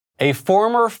A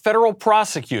former federal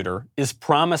prosecutor is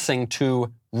promising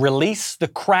to release the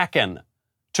Kraken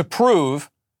to prove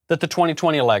that the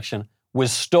 2020 election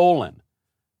was stolen.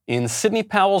 In Sidney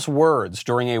Powell's words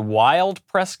during a wild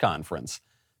press conference,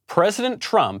 President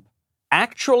Trump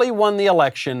actually won the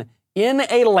election in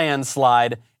a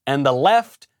landslide, and the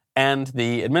left and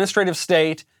the administrative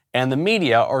state and the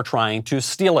media are trying to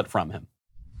steal it from him.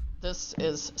 This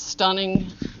is stunning,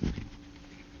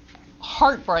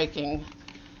 heartbreaking,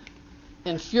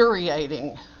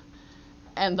 infuriating,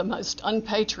 and the most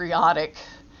unpatriotic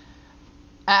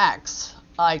acts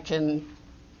I can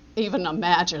even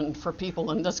imagine for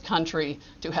people in this country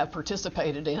to have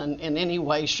participated in any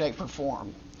way, shape, or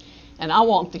form. And I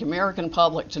want the American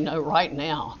public to know right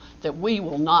now that we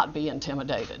will not be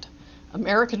intimidated.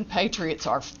 American patriots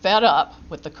are fed up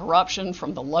with the corruption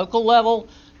from the local level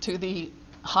to the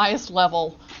highest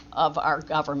level of our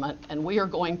government, and we are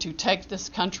going to take this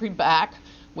country back.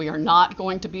 We are not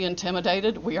going to be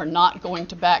intimidated. We are not going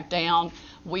to back down.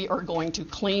 We are going to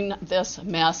clean this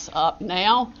mess up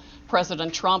now.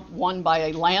 President Trump won by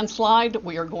a landslide.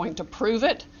 We are going to prove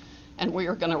it, and we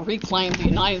are going to reclaim the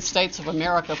United States of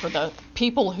America for the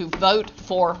people who vote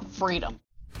for freedom.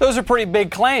 Those are pretty big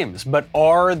claims, but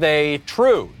are they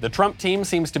true? The Trump team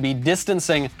seems to be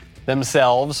distancing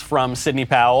themselves from Sidney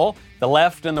Powell. The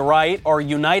left and the right are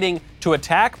uniting to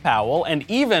attack Powell and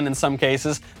even, in some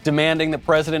cases, demanding that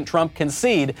President Trump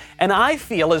concede. And I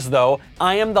feel as though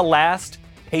I am the last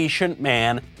patient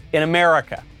man in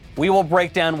America. We will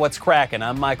break down what's cracking.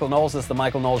 I'm Michael Knowles. This is The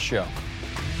Michael Knowles Show.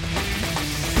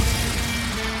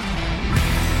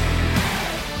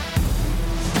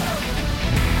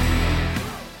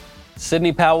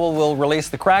 Sidney Powell will release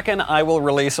the Kraken. I will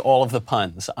release all of the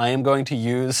puns. I am going to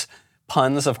use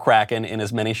puns of Kraken in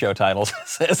as many show titles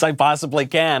as I possibly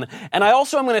can. And I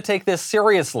also am going to take this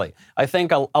seriously. I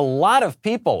think a lot of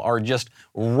people are just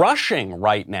rushing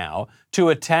right now to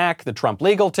attack the Trump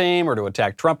legal team or to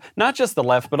attack Trump, not just the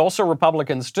left, but also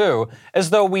Republicans too, as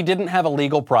though we didn't have a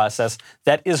legal process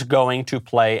that is going to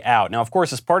play out. Now, of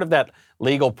course, as part of that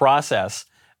legal process,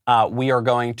 we are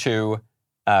going to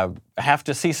have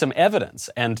to see some evidence,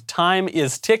 and time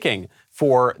is ticking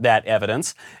for that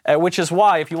evidence, which is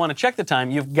why, if you want to check the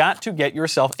time, you've got to get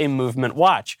yourself a movement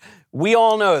watch. We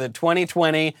all know that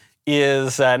 2020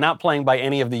 is not playing by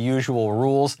any of the usual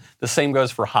rules. The same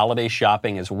goes for holiday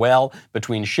shopping as well.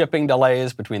 Between shipping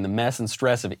delays, between the mess and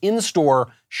stress of in-store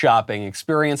shopping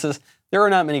experiences, there are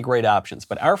not many great options.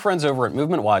 But our friends over at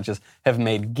Movement Watches have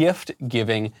made gift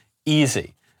giving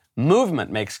easy. Movement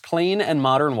makes clean and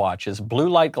modern watches, blue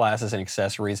light glasses, and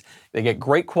accessories. They get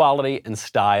great quality and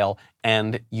style,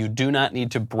 and you do not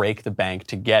need to break the bank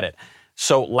to get it.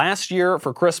 So last year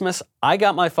for Christmas, I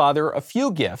got my father a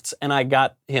few gifts, and I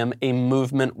got him a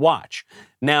Movement watch.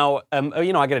 Now,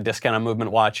 I get a discount on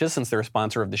Movement watches since they're a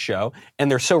sponsor of the show,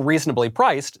 and they're so reasonably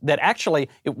priced that actually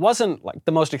it wasn't like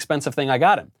the most expensive thing I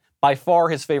got him. By far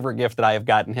his favorite gift that I have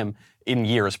gotten him in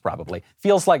years, probably.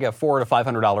 Feels like a $400 to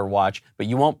 $500 watch, but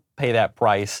you won't pay that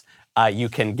price. You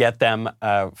can get them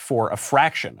for a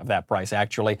fraction of that price,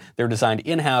 actually. They're designed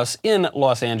in-house in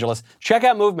Los Angeles. Check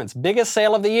out Movement's biggest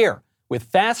sale of the year with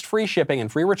fast, free shipping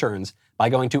and free returns by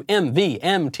going to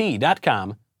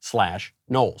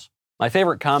mvmt.com/Knowles. My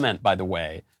favorite comment, by the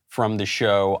way, from the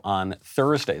show on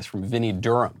Thursdays from Vinnie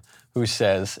Durham, who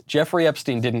says, Jeffrey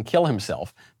Epstein didn't kill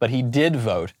himself, but he did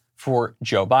vote for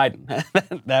Joe Biden.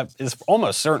 That is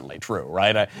almost certainly true,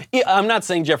 right? I'm not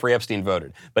saying Jeffrey Epstein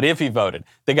voted, but if he voted,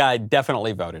 the guy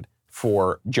definitely voted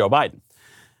for Joe Biden.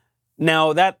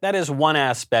 Now, that is one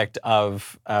aspect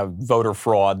of voter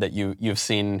fraud that you've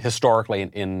seen historically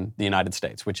in the United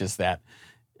States, which is that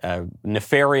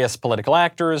nefarious political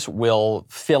actors will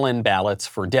fill in ballots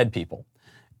for dead people.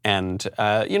 And,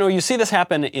 you see this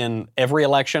happen in every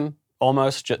election,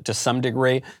 almost to some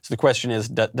degree. So the question is,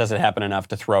 does it happen enough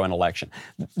to throw an election?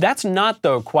 That's not,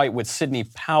 though, quite what Sidney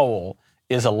Powell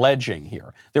is alleging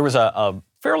here. There was a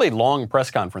fairly long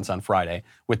press conference on Friday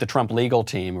with the Trump legal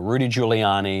team, Rudy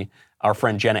Giuliani, our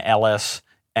friend Jenna Ellis,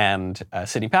 and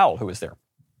Sidney Powell, who was there.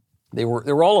 They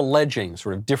were all alleging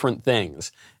sort of different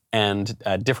things and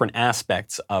different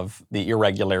aspects of the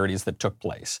irregularities that took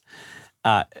place.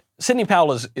 Sidney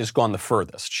Powell is gone the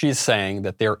furthest. She's saying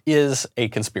that there is a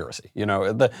conspiracy.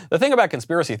 The thing about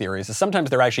conspiracy theories is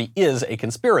sometimes there actually is a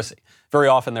conspiracy. Very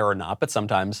often there are not, but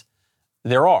sometimes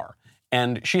there are.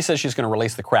 And she says she's going to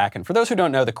release the Kraken. For those who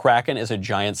don't know, the Kraken is a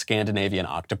giant Scandinavian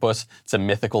octopus. It's a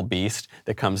mythical beast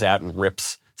that comes out and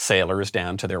rips sailors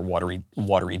down to their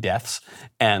watery deaths.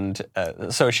 And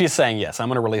so she's saying, yes, I'm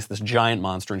going to release this giant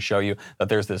monster and show you that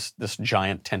there's this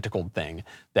giant tentacled thing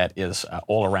that is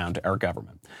all around our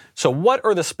government. So what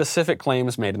are the specific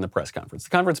claims made in the press conference? The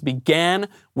conference began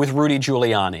with Rudy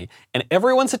Giuliani, and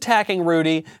everyone's attacking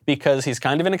Rudy because he's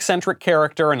kind of an eccentric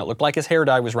character, and it looked like his hair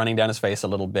dye was running down his face a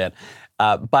little bit.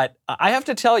 But I have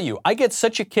to tell you, I get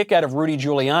such a kick out of Rudy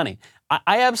Giuliani.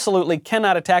 I absolutely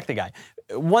cannot attack the guy.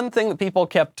 One thing that people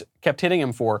kept hitting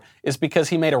him for is because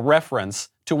he made a reference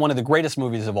to one of the greatest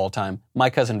movies of all time, My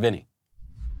Cousin Vinny.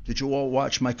 Did you all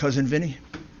watch My Cousin Vinny?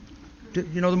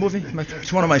 You know the movie?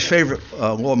 It's one of my favorite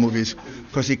law movies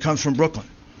because he comes from Brooklyn.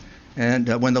 And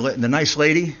when the nice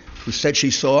lady who said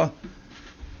she saw,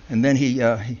 and then he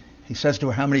says to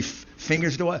her, how many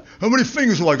fingers do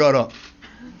I got up?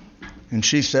 And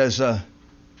she says,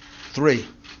 3.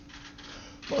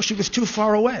 Well, she was too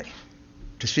far away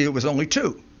to see it was only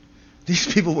 2.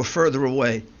 These people were further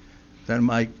away than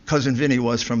my cousin Vinny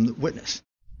was from the witness.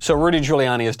 So Rudy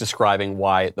Giuliani is describing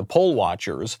why the poll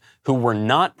watchers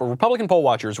Republican poll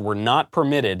watchers were not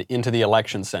permitted into the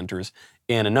election centers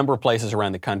in a number of places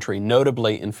around the country,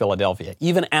 notably in Philadelphia,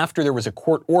 even after there was a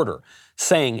court order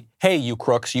saying, hey, you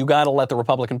crooks, you got to let the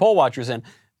Republican poll watchers in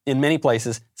many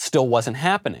places still wasn't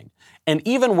happening. And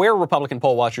even where Republican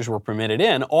poll watchers were permitted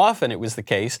in, often it was the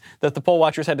case that the poll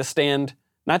watchers had to stand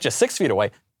not just 6 feet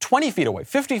away, 20 feet away,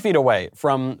 50 feet away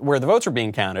from where the votes are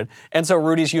being counted. And so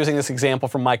Rudy's using this example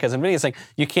from My Cousin Vinny, saying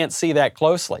you can't see that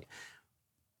closely.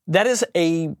 That is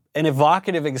an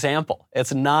evocative example.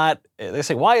 It's not, they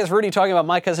say, why is Rudy talking about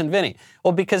My Cousin Vinny?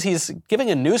 Well, because he's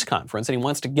giving a news conference and he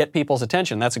wants to get people's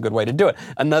attention. That's a good way to do it.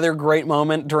 Another great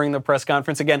moment during the press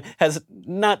conference, again, has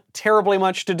not terribly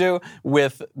much to do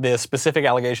with the specific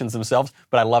allegations themselves,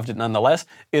 but I loved it nonetheless,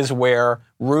 is where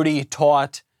Rudy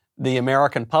taught the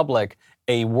American public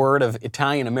a word of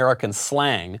Italian-American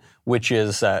slang, which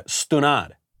is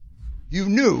stunad. You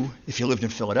knew, if you lived in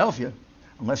Philadelphia,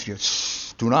 unless you're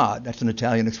stunad, that's an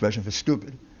Italian expression for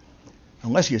stupid,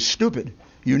 unless you're stupid,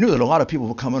 you knew that a lot of people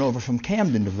were coming over from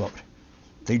Camden to vote.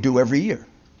 They do every year.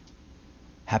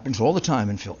 Happens all the time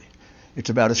in Philly. It's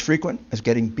about as frequent as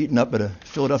getting beaten up at a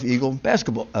Philadelphia Eagle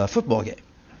football game.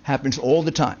 Happens all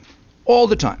the time. All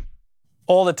the time.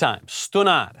 All the time.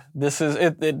 Stunad.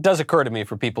 It does occur to me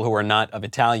for people who are not of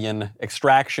Italian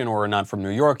extraction or are not from New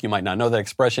York, you might not know that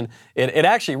expression. It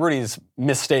actually, Rudy's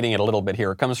misstating it a little bit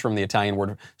here. It comes from the Italian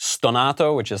word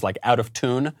stonato, which is like out of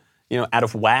tune, out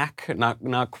of whack,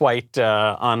 not quite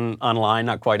on line,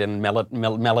 not quite in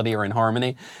melody or in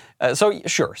harmony. So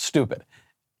sure, stupid.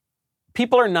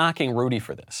 People are knocking Rudy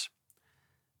for this.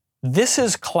 This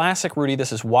is classic Rudy.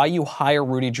 This is why you hire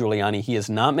Rudy Giuliani. He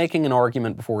is not making an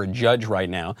argument before a judge right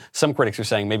now. Some critics are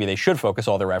saying maybe they should focus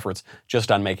all their efforts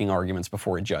just on making arguments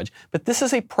before a judge. But this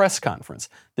is a press conference.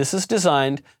 This is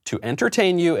designed to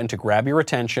entertain you and to grab your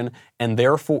attention and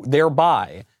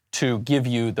thereby to give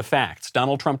you the facts.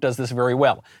 Donald Trump does this very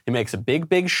well. He makes a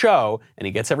big show and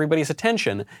he gets everybody's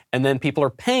attention, and then people are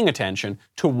paying attention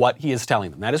to what he is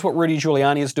telling them. That is what Rudy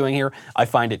Giuliani is doing here. I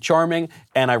find it charming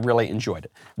and I really enjoyed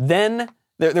it. Then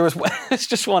there was it's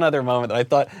just one other moment that I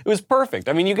thought it was perfect.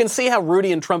 I mean, you can see how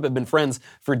Rudy and Trump have been friends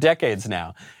for decades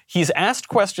now. He's asked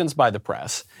questions by the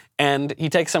press, and he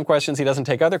takes some questions, he doesn't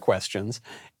take other questions.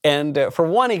 And for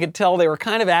one, he could tell they were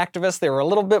kind of activists, they were a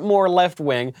little bit more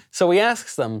left-wing, so he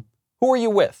asks them, who are you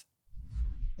with?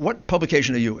 What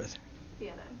publication are you with?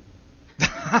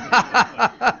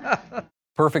 CNN.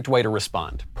 Perfect way to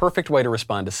respond. Perfect way to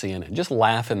respond to CNN. Just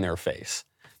laugh in their face.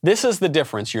 This is the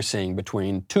difference you're seeing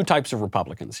between two types of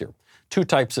Republicans here, two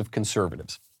types of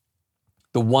conservatives.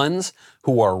 The ones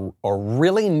who are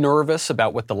really nervous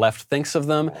about what the left thinks of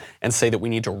them and say that we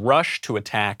need to rush to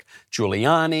attack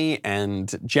Giuliani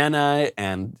and Jenna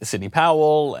and Sidney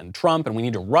Powell and Trump, and we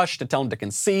need to rush to tell them to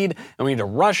concede, and we need to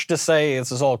rush to say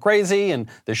this is all crazy and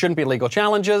there shouldn't be legal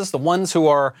challenges. The ones who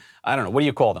are, I don't know, what do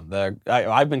you call them?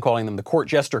 I've been calling them the court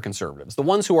jester conservatives. The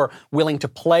ones who are willing to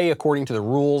play according to the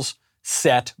rules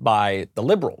set by the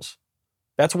liberals.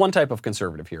 That's one type of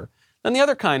conservative here. And the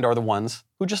other kind are the ones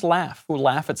who just laugh, who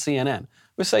laugh at CNN,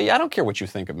 who say, I don't care what you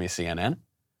think of me, CNN.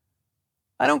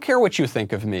 I don't care what you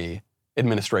think of me,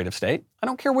 administrative state. I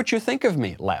don't care what you think of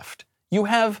me, left. You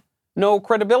have no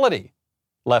credibility,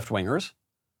 left-wingers.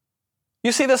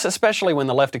 You see this especially when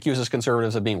the left accuses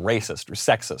conservatives of being racist or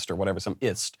sexist or whatever, some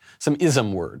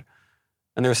ism word.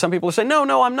 And there's some people who say,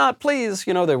 no, I'm not, please.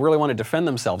 They really want to defend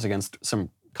themselves against some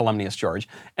calumnious charge.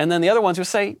 And then the other ones who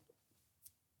say,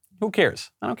 Who cares?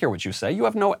 I don't care what you say. You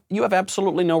have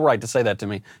absolutely no right to say that to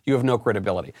me. You have no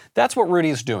credibility. That's what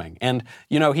Rudy's doing. And,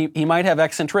 he might have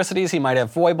eccentricities, he might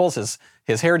have foibles,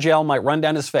 his hair gel might run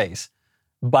down his face,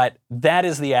 but that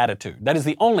is the attitude. That is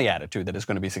the only attitude that is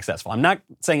going to be successful. I'm not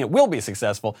saying it will be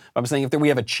successful, but I'm saying if we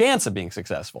have a chance of being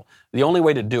successful, the only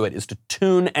way to do it is to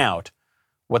tune out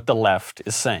what the left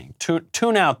is saying.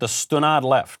 Tune out the stunad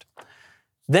left.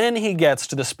 Then he gets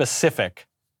to the specific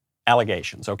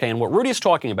allegations, okay? And what Rudy's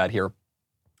talking about here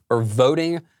are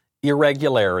voting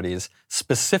irregularities,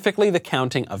 specifically the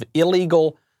counting of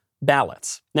illegal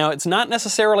ballots. Now, it's not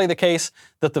necessarily the case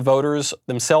that the voters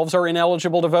themselves are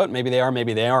ineligible to vote. Maybe they are,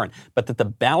 maybe they aren't. But that the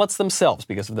ballots themselves,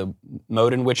 because of the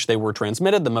mode in which they were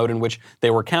transmitted, the mode in which they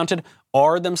were counted,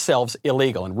 are themselves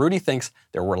illegal. And Rudy thinks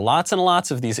there were lots and lots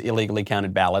of these illegally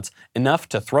counted ballots, enough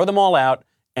to throw them all out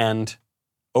and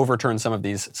overturn some of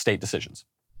these state decisions.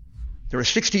 There are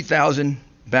 60,000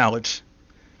 ballots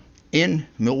in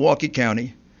Milwaukee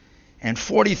County and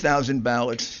 40,000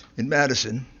 ballots in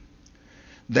Madison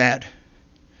that,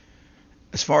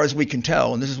 as far as we can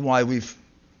tell, and this is why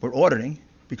we're auditing,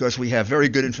 because we have very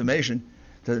good information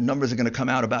that the numbers are going to come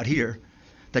out about here,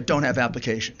 that don't have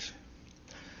applications.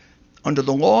 Under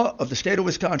the law of the state of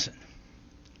Wisconsin,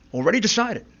 already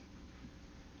decided,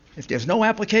 if there's no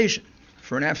application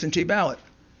for an absentee ballot,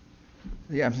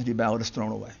 the absentee ballot is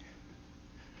thrown away.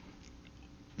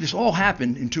 This all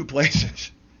happened in two places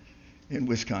in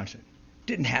Wisconsin.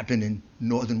 Didn't happen in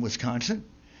northern Wisconsin.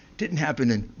 Didn't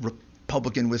happen in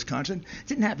Republican Wisconsin.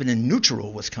 Didn't happen in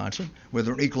neutral Wisconsin, where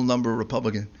there are an equal number of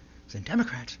Republicans and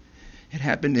Democrats. It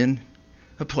happened in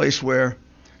a place where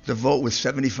the vote was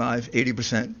 75,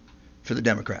 80% for the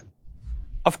Democrat.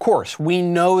 Of course, we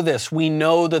know this. We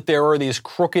know that there are these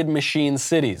crooked machine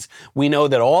cities. We know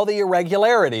that all the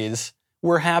irregularities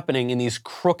were happening in these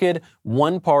crooked,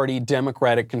 one-party,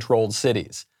 Democratic-controlled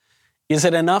cities. Is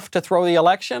it enough to throw the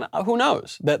election? Who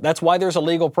knows? That's why there's a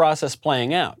legal process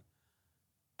playing out.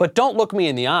 But don't look me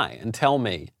in the eye and tell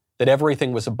me that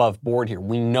everything was above board here.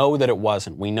 We know that it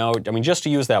wasn't. We know, just to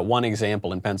use that one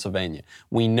example in Pennsylvania,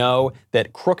 we know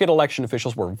that crooked election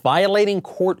officials were violating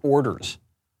court orders.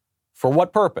 For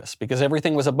what purpose? Because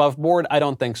everything was above board? I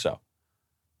don't think so.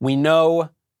 We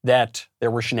know that there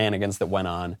were shenanigans that went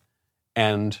on,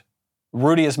 and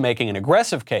Rudy is making an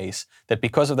aggressive case that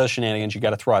because of those shenanigans, you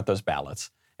got to throw out those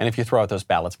ballots. And if you throw out those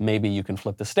ballots, maybe you can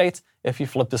flip the states. If you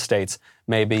flip the states,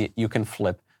 maybe you can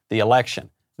flip the election.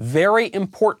 Very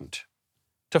important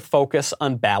to focus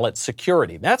on ballot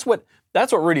security. That's what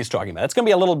Rudy's talking about. It's going to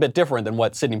be a little bit different than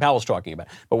what Sidney Powell's talking about.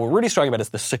 But what Rudy's talking about is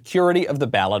the security of the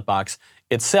ballot box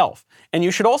itself. And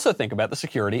you should also think about the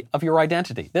security of your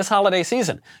identity. This holiday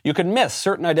season, you could miss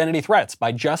certain identity threats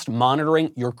by just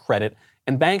monitoring your credit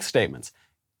and bank statements.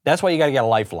 That's why you got to get a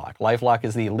LifeLock. LifeLock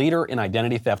is the leader in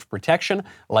identity theft protection.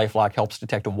 LifeLock helps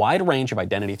detect a wide range of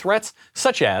identity threats,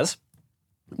 such as,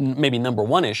 maybe number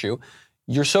one issue,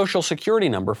 your social security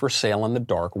number for sale on the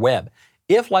dark web.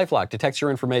 If LifeLock detects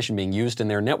your information being used in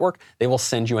their network, they will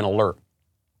send you an alert.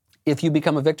 If you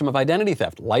become a victim of identity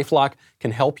theft, LifeLock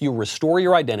can help you restore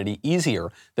your identity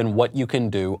easier than what you can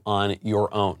do on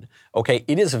your own. Okay,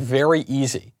 it is very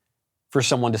easy for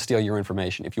someone to steal your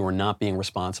information if you are not being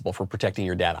responsible for protecting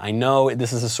your data. I know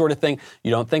this is the sort of thing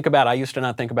you don't think about. I used to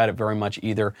not think about it very much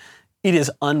either. It is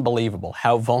unbelievable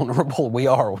how vulnerable we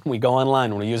are when we go online,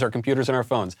 when we use our computers and our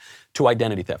phones to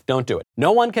identity theft. Don't do it.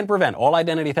 No one can prevent all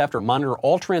identity theft or monitor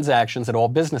all transactions at all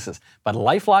businesses, but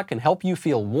LifeLock can help you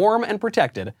feel warm and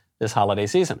protected this holiday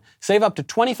season. Save up to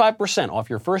 25% off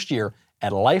your first year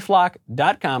at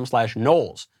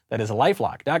lifelock.com/Knowles. That is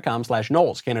lifelock.com/Knowles,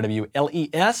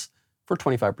 Knowles, for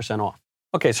 25% off.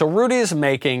 Okay, so Rudy's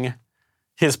making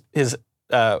his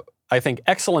I think,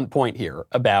 excellent point here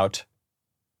about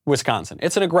Wisconsin.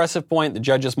 It's an aggressive point. The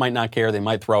judges might not care. They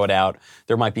might throw it out.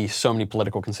 There might be so many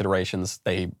political considerations.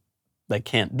 They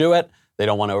can't do it. They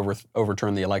don't want to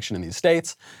overturn the election in these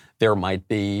states. There might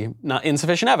be not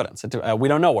insufficient evidence. We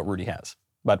don't know what Rudy has,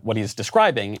 but what he's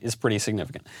describing is pretty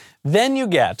significant. Then you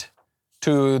get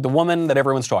to the woman that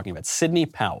everyone's talking about, Sidney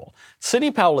Powell.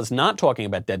 Sidney Powell is not talking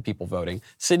about dead people voting.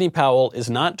 Sidney Powell is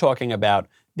not talking about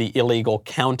the illegal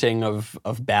counting of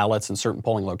ballots in certain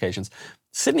polling locations.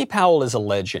 Sidney Powell is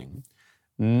alleging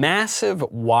massive,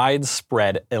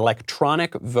 widespread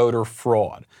electronic voter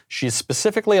fraud. She's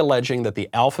specifically alleging that the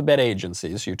alphabet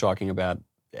agencies, you're talking about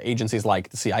agencies like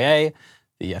the CIA,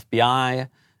 the FBI,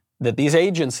 that these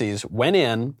agencies went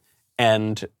in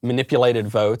and manipulated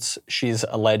votes. She's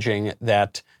alleging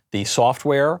that the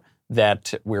software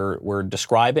that we're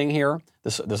describing here,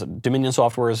 this Dominion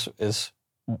software is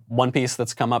one piece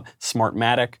that's come up.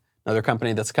 Smartmatic another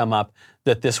company that's come up,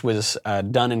 that this was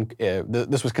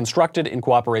this was constructed in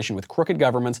cooperation with crooked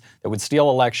governments that would steal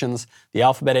elections. The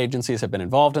alphabet agencies have been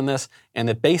involved in this, and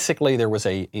that basically there was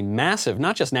a massive,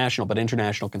 not just national, but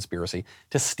international conspiracy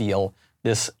to steal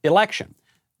this election.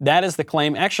 That is the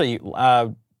claim. Actually,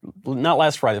 not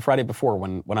last Friday, the Friday before,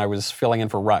 when I was filling in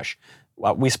for Rush,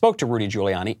 we spoke to Rudy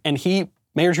Giuliani, and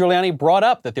Mayor Giuliani brought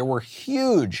up that there were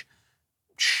huge,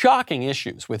 shocking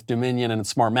issues with Dominion and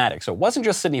Smartmatic. So it wasn't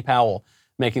just Sidney Powell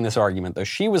making this argument, though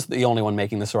she was the only one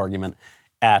making this argument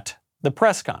at the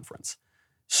press conference.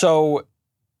 So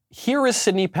here is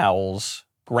Sidney Powell's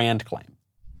grand claim.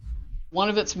 One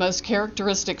of its most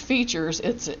characteristic features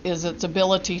is its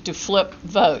ability to flip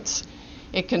votes.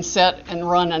 It can set and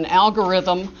run an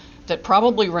algorithm that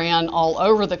probably ran all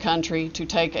over the country to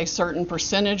take a certain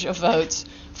percentage of votes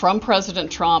from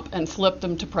President Trump and flip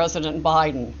them to President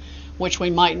Biden, which we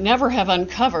might never have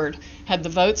uncovered had the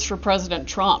votes for President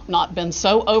Trump not been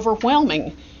so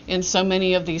overwhelming in so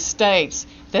many of these states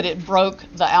that it broke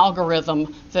the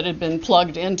algorithm that had been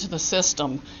plugged into the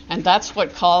system. And that's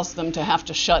what caused them to have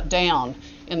to shut down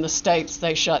in the states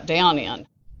they shut down in.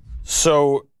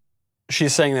 So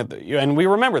she's saying that, and we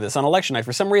remember this, on election night,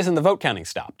 for some reason the vote counting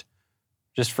stopped.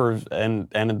 And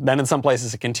then in some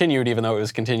places it continued, even though it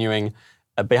was continuing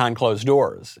behind closed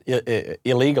doors,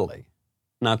 illegally,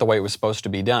 not the way it was supposed to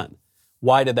be done.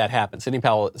 Why did that happen? Sidney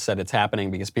Powell said it's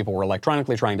happening because people were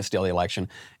electronically trying to steal the election,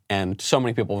 and so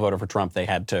many people voted for Trump they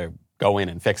had to go in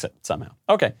and fix it somehow.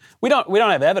 Okay, we don't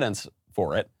have evidence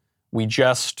for it. We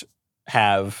just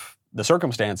have the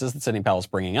circumstances that Sidney Powell's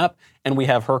bringing up, and we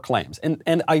have her claims.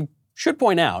 And I should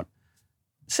point out,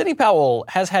 Sidney Powell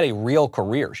has had a real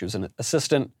career. She was an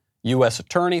assistant U.S.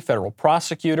 attorney, federal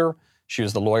prosecutor. She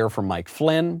was the lawyer for Mike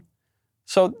Flynn.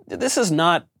 So this is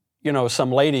not,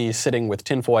 some lady sitting with a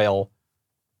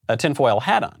tinfoil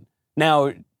hat on.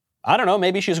 Now, I don't know,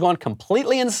 maybe she's gone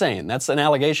completely insane. That's an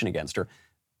allegation against her.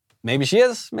 Maybe she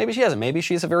is, maybe she hasn't. Maybe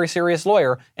she's a very serious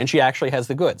lawyer and she actually has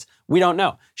the goods. We don't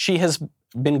know. She has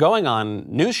been going on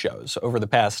news shows over the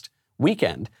past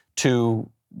weekend to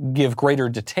give greater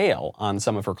detail on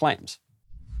some of her claims.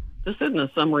 This isn't a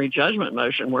summary judgment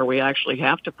motion where we actually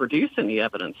have to produce any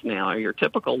evidence now. Your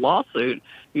typical lawsuit,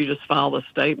 you just file the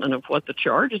statement of what the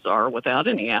charges are without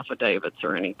any affidavits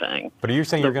or anything. But are you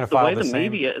saying you're going to file the same? The way the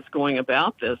media is going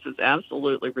about this is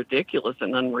absolutely ridiculous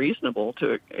and unreasonable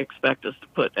to expect us to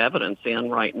put evidence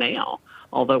in right now.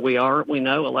 Although we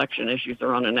know election issues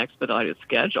are on an expedited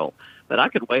schedule. But I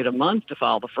could wait a month to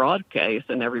file the fraud case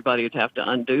and everybody would have to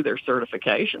undo their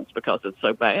certifications because it's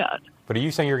so bad. But are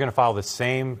you saying you're going to file the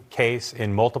same case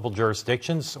in multiple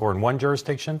jurisdictions or in one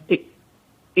jurisdiction?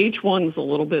 Each one's a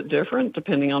little bit different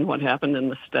depending on what happened in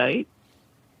the state,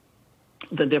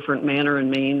 the different manner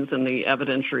and means and the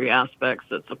evidentiary aspects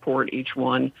that support each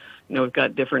one. We've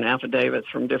got different affidavits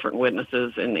from different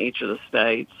witnesses in each of the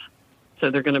states.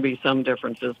 So there are going to be some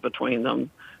differences between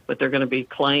them, but there are going to be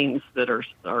claims that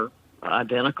are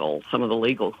identical. Some of the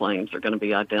legal claims are going to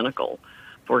be identical.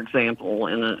 For example,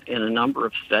 in a number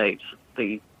of states,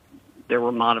 there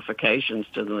were modifications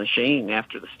to the machine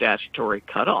after the statutory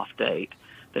cutoff date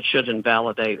that should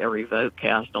invalidate every vote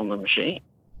cast on the machine.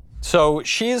 So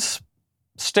she's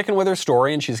sticking with her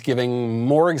story and she's giving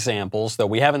more examples, though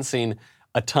we haven't seen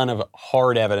a ton of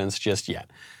hard evidence just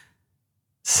yet.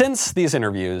 Since these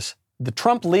interviews, the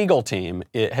Trump legal team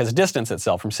has distanced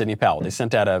itself from Sidney Powell. They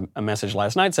sent out a message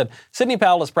last night that said, Sidney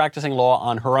Powell is practicing law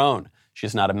on her own.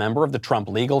 She's not a member of the Trump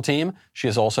legal team. She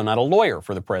is also not a lawyer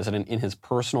for the president in his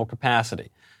personal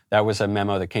capacity. That was a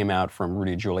memo that came out from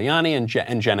Rudy Giuliani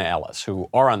and Jenna Ellis, who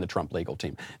are on the Trump legal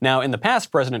team. Now, in the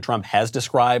past, President Trump has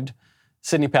described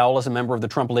Sidney Powell as a member of the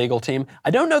Trump legal team. I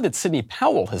don't know that Sidney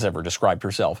Powell has ever described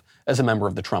herself as a member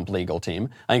of the Trump legal team.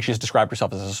 I think she's described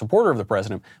herself as a supporter of the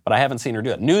president, but I haven't seen her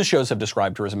do it. News shows have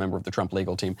described her as a member of the Trump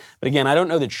legal team. But again, I don't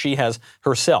know that she has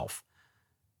herself.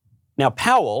 Now,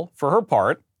 Powell, for her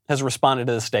part, has responded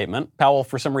to this statement. Powell,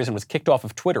 for some reason, was kicked off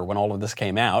of Twitter when all of this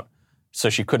came out,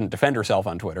 so she couldn't defend herself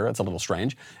on Twitter. That's a little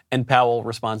strange. And Powell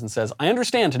responds and says, I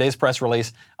understand today's press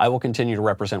release. I will continue to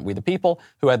represent we the people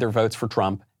who had their votes for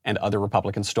Trump and other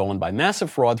Republicans stolen by massive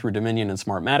fraud through Dominion and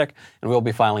Smartmatic, and we'll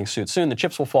be filing suit soon. The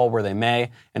chips will fall where they may,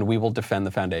 and we will defend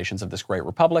the foundations of this great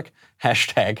republic.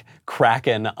 Hashtag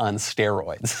Kraken on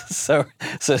steroids.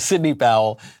 So Sidney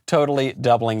Powell totally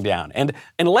doubling down. And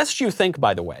unless you think,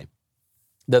 by the way,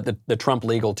 that the Trump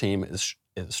legal team is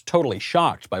totally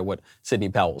shocked by what Sidney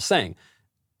Powell is saying,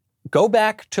 go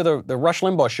back to the Rush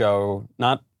Limbaugh show,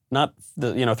 not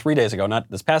 3 days ago,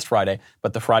 not this past Friday,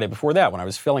 but the Friday before that, when I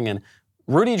was filling in,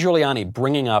 Rudy Giuliani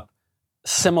bringing up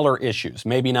similar issues,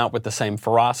 maybe not with the same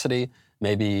ferocity,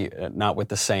 maybe not with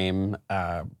the same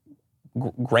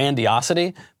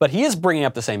grandiosity, but he is bringing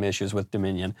up the same issues with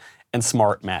Dominion and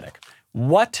Smartmatic.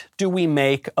 What do we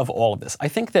make of all of this? I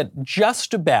think that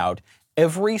just about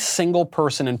every single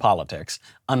person in politics,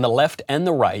 on the left and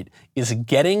the right, is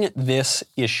getting this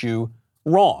issue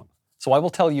wrong. So I will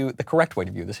tell you the correct way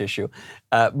to view this issue.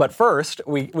 But first,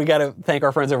 we got to thank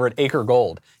our friends over at Acre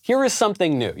Gold. Here is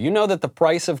something new. You know that the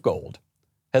price of gold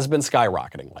has been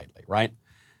skyrocketing lately, right?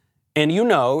 And you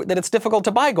know that it's difficult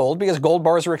to buy gold because gold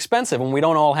bars are expensive and we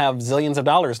don't all have zillions of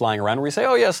dollars lying around where we say,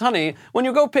 oh yes, honey, when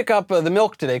you go pick up the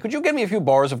milk today, could you get me a few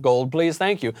bars of gold, please?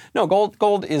 Thank you. No,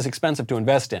 gold is expensive to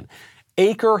invest in.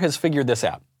 Acre has figured this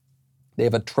out. They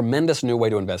have a tremendous new way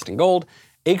to invest in gold.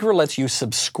 Acre lets you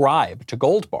subscribe to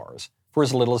gold bars for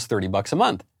as little as $30 a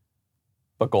month.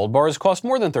 But gold bars cost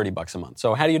more than $30 a month.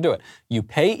 So how do you do it? You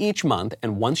pay each month,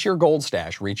 and once your gold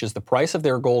stash reaches the price of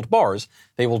their gold bars,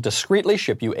 they will discreetly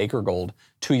ship you Acre Gold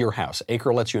to your house.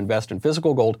 Acre lets you invest in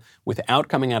physical gold without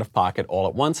coming out of pocket all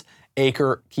at once.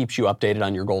 Acre keeps you updated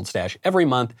on your gold stash every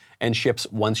month and ships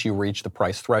once you reach the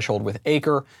price threshold. With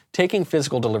Acre, taking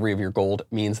physical delivery of your gold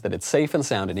means that it's safe and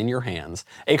sound and in your hands.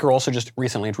 Acre also just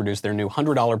recently introduced their new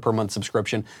 $100 per month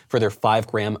subscription for their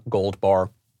 5-gram gold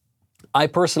bar. I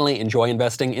personally enjoy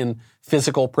investing in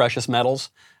physical precious metals.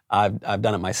 I've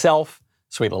done it myself.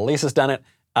 Sweet little Lisa's done it.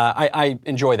 I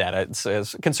enjoy that.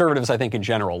 As conservatives, I think in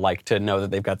general, like to know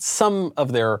that they've got some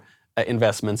of their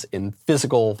investments in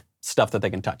physical stuff that they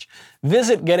can touch.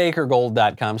 Visit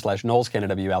getacregold.com/Knowles,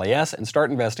 KNWLES, and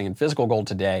start investing in physical gold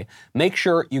today. Make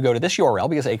sure you go to this URL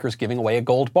because Acre's giving away a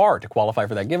gold bar. To qualify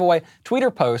for that giveaway, tweet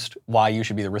or post why you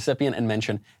should be the recipient and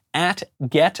mention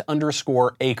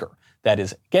 @get_Acre. That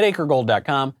is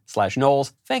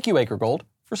getacregold.com/Knowles. Thank you, Acre Gold,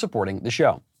 for supporting the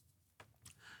show.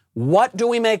 What do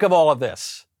we make of all of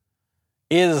this?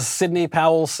 Is Sidney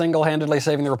Powell single-handedly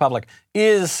saving the republic?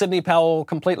 Is Sidney Powell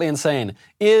completely insane?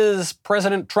 Is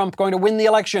President Trump going to win the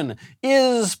election?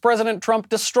 Is President Trump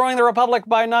destroying the republic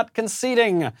by not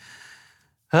conceding?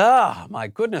 Ah, my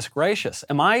goodness gracious.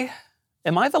 Am I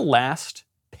the last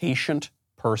patient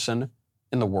person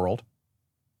in the world?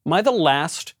 Am I the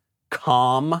last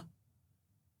calm,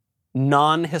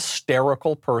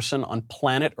 non-hysterical person on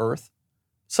planet Earth?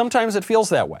 Sometimes it feels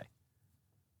that way.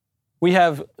 We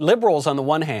have liberals on the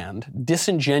one hand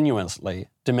disingenuously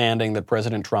demanding that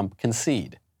President Trump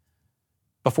concede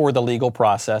before the legal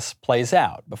process plays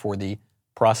out, before the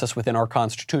process within our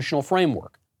constitutional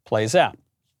framework plays out.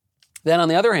 Then on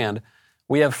the other hand,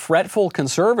 we have fretful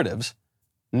conservatives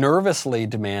nervously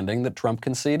demanding that Trump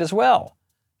concede as well.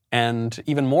 And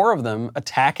even more of them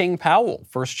attacking Powell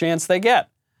first chance they get.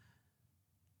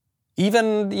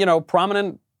 Even,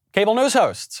 prominent cable news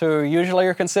hosts who usually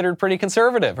are considered pretty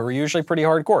conservative, who are usually pretty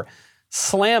hardcore,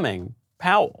 slamming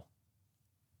Powell.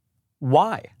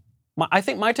 Why? I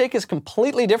think my take is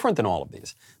completely different than all of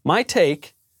these. My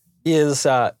take is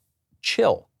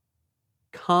chill,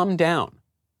 calm down.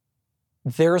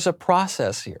 There's a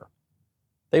process here.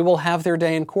 They will have their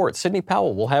day in court. Sidney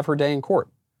Powell will have her day in court.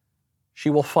 She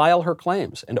will file her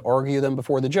claims and argue them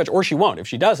before the judge. Or she won't. If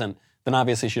she doesn't, then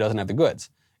obviously she doesn't have the goods.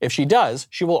 If she does,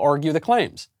 she will argue the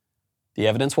claims. The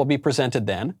evidence will be presented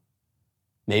then.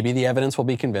 Maybe the evidence will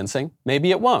be convincing.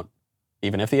 Maybe it won't.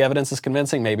 Even if the evidence is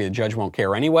convincing, maybe the judge won't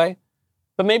care anyway.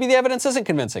 But maybe the evidence isn't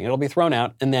convincing. It'll be thrown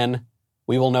out, and then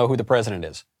we will know who the president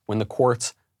is when the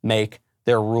courts make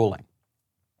their ruling.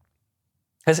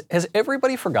 Has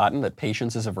everybody forgotten that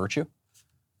patience is a virtue?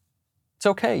 It's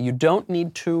okay. We don't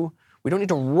need to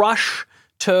rush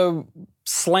to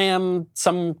slam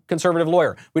some conservative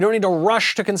lawyer. We don't need to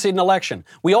rush to concede an election.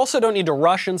 We also don't need to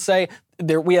rush and say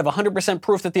we have 100%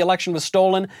 proof that the election was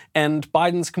stolen and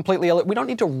Biden's completely... We don't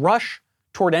need to rush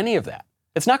toward any of that.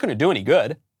 It's not going to do any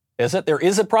good, is it? There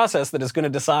is a process that is going to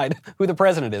decide who the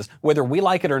president is, whether we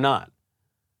like it or not.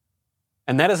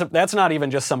 And that's not even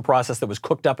just some process that was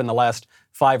cooked up in the last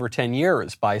 5 or 10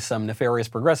 years by some nefarious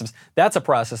progressives. That's a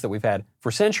process that we've had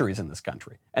for centuries in this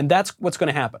country. And that's what's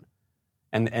going to happen.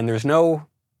 And there's no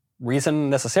reason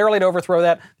necessarily to overthrow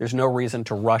that. There's no reason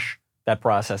to rush that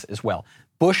process as well.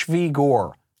 Bush v.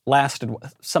 Gore lasted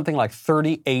something like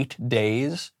 38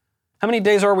 days. How many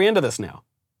days are we into this now?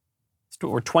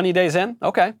 We're 20 days in?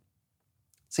 Okay.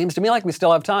 Seems to me like we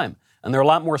still have time. And there are a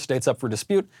lot more states up for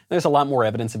dispute. There's a lot more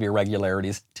evidence of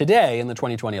irregularities today in the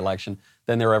 2020 election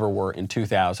than there ever were in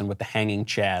 2000 with the hanging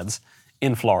chads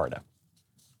in Florida.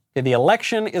 Okay, the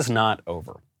election is not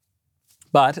over.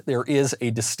 But there is a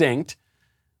distinct,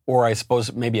 or I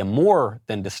suppose maybe a more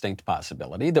than distinct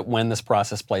possibility that when this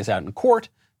process plays out in court,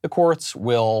 the courts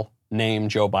will name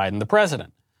Joe Biden the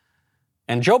president.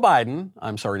 And Joe Biden,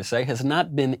 I'm sorry to say, has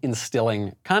not been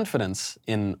instilling confidence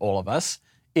in all of us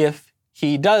if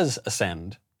he does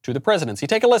ascend to the presidency.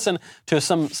 Take a listen to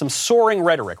some soaring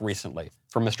rhetoric recently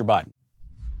from Mr. Biden.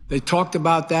 They talked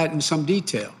about that in some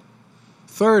detail.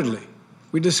 Thirdly,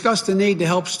 we discussed the need to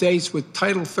help states with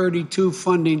Title 32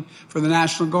 funding for the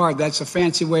National Guard. That's a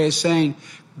fancy way of saying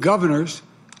governors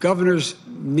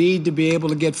need to be able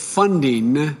to get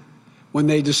funding when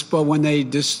they need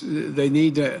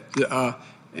to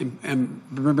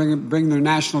bring their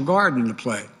National Guard into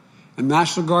play. And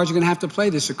National Guards are going to have to play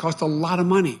this. It costs a lot of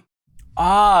money.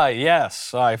 Ah,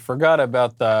 yes. I forgot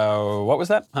about what was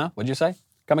that? What'd you say?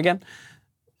 Come again?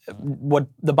 What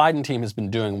the Biden team has been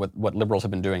doing, what liberals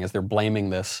have been doing, is they're blaming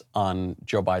this on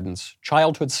Joe Biden's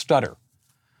childhood stutter.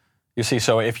 You see,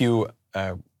 so if you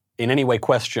in any way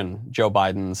question Joe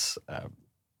Biden's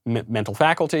mental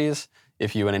faculties,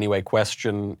 if you in any way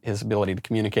question his ability to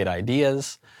communicate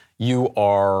ideas,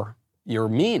 you're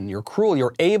mean, you're cruel,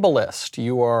 you're ableist,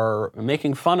 you are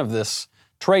making fun of this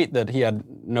trait that he had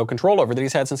no control over, that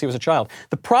he's had since he was a child.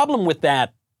 The problem with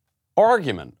that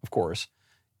argument, of course,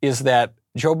 is that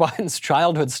Joe Biden's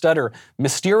childhood stutter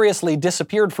mysteriously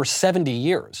disappeared for 70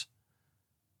 years.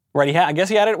 Right? I guess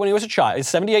he had it when he was a child. He's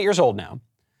 78 years old now.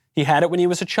 He had it when he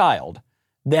was a child.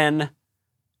 Then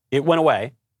it went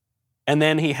away. And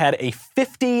then he had a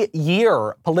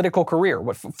 50-year political career.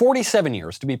 47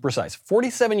 years to be precise.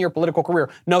 47-year political career,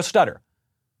 no stutter.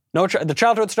 The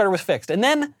childhood stutter was fixed. And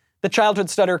then the childhood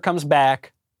stutter comes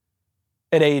back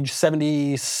at age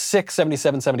 76,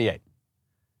 77, 78.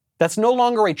 That's no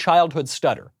longer a childhood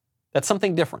stutter. That's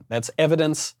something different. That's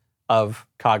evidence of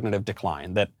cognitive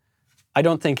decline that I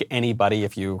don't think anybody,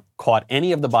 if you caught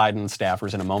any of the Biden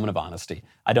staffers in a moment of honesty,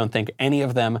 I don't think any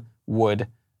of them would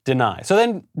deny. So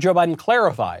then Joe Biden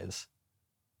clarifies,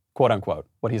 quote unquote,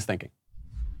 what he's thinking.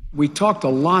 We talked a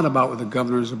lot with the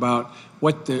governors about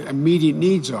what the immediate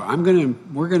needs are.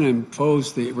 We're going to employ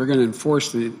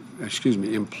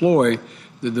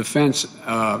the Defense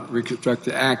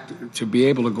Reconstruction Act to be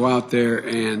able to go out there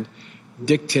and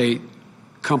dictate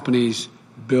companies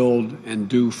build and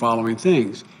do following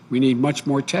things. We need much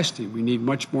more testing. We need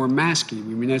much more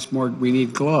masking. We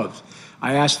need gloves.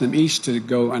 I asked them each to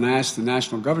go, and I asked the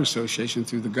National Governors Association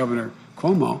through the Governor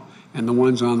Cuomo and the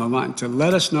ones on the line to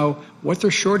let us know what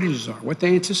their shortages are, what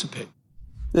they anticipate.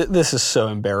 This is so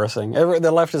embarrassing.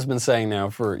 The left has been saying now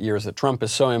for years that Trump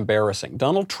is so embarrassing.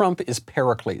 Donald Trump is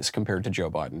Pericles compared to Joe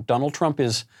Biden. Donald Trump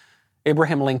is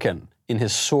Abraham Lincoln in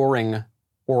his soaring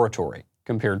oratory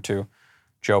compared to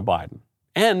Joe Biden.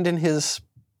 And in his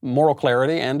moral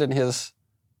clarity and in his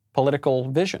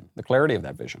political vision, the clarity of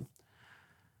that vision.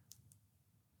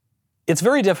 It's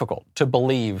very difficult to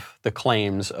believe the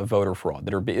claims of voter fraud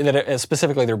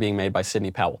specifically they're being made by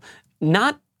Sidney Powell.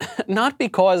 Not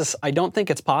because I don't think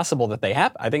it's possible that they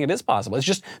happen. I think it is possible. It's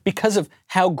just because of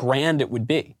how grand it would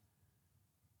be.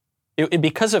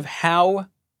 Because of how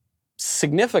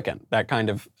significant that kind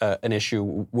of an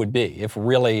issue would be if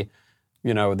really,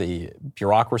 the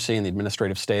bureaucracy and the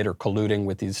administrative state are colluding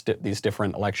with these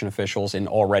different election officials in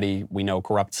already, we know,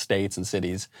 corrupt states and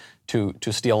cities to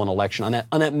steal an election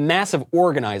on that massive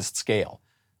organized scale,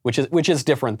 which is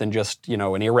different than just,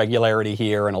 an irregularity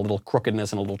here and a little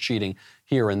crookedness and a little cheating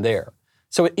here and there.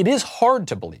 So it is hard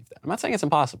to believe that. I'm not saying it's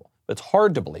impossible, but it's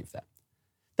hard to believe that.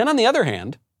 Then on the other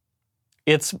hand,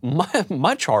 it's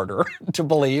much harder to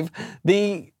believe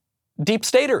the deep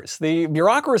staters, the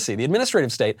bureaucracy, the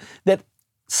administrative state that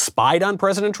spied on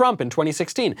President Trump in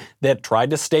 2016, that tried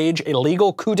to stage a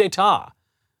legal coup d'etat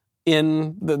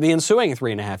in the ensuing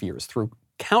 3.5 years through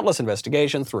countless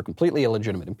investigations, through a completely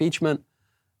illegitimate impeachment,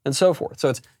 and so forth.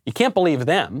 So you can't believe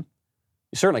them.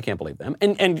 You certainly can't believe them.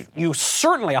 And you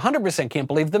certainly 100% can't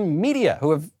believe the media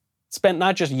who have spent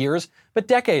not just years, but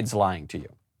decades lying to you.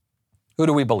 Who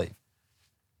do we believe?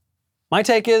 My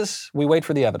take is we wait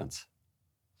for the evidence.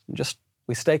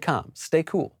 We stay calm, stay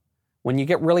cool. When you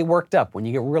get really worked up, when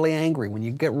you get really angry, when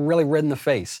you get really red in the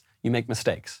face, you make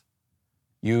mistakes.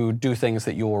 You do things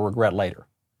that you will regret later.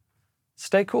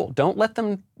 Stay cool. Don't let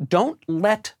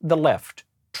the left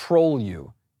troll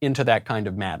you into that kind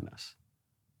of madness.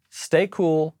 Stay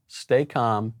cool, stay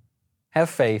calm, have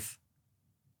faith.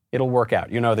 It'll work out.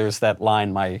 There's that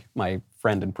line my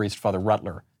friend and priest, Father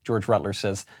George Rutler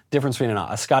says, difference between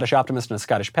a Scottish optimist and a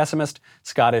Scottish pessimist.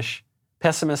 Scottish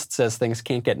pessimist says things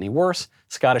can't get any worse.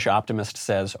 Scottish optimist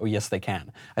says, oh, yes, they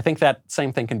can. I think that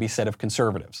same thing can be said of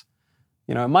conservatives.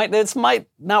 It might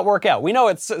not work out. We know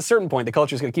at a certain point the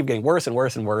culture is going to keep getting worse and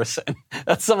worse and worse. And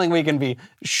that's something we can be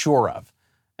sure of.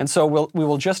 And so we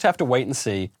will just have to wait and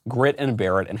see, grit and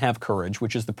bear it, and have courage,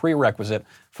 which is the prerequisite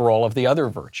for all of the other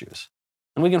virtues.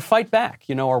 And we can fight back.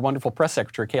 You know, our wonderful press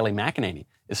secretary, Kayleigh McEnany,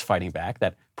 is fighting back.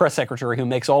 That press secretary who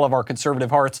makes all of our conservative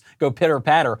hearts go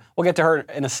pitter-patter. We'll get to her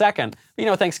in a second. But, you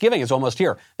know, Thanksgiving is almost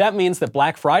here. That means that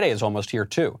Black Friday is almost here,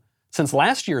 too. Since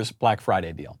last year's Black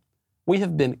Friday deal, we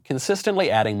have been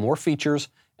consistently adding more features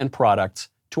and products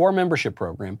to our membership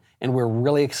program, and we're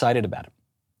really excited about it.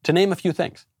 To name a few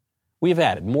things, we have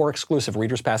added more exclusive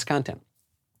Reader's Pass content.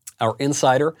 Our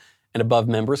Insider and Above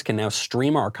members can now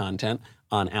stream our content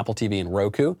on Apple TV and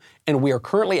Roku, and we are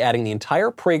currently adding the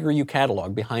entire PragerU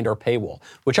catalog behind our paywall,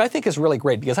 which I think is really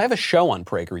great because I have a show on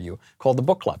PragerU called The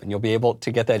Book Club, and you'll be able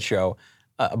to get that show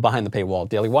behind the paywall at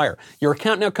Daily Wire. Your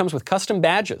account now comes with custom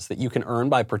badges that you can earn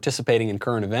by participating in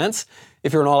current events.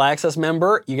 If you're an All Access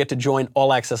member, you get to join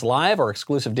All Access Live, our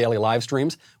exclusive daily live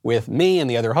streams with me and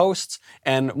the other hosts,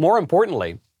 and more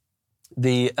importantly,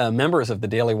 the members of the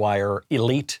Daily Wire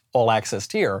Elite All Access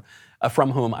tier,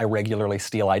 from whom I regularly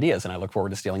steal ideas, and I look forward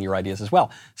to stealing your ideas as well.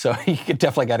 So you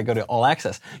definitely got to go to All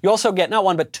Access. You also get not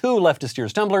one but two Leftist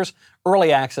Ears tumblers,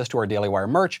 early access to our Daily Wire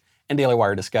merch, and Daily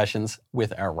Wire discussions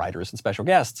with our writers and special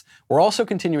guests. We're also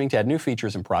continuing to add new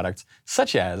features and products,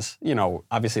 such as, you know,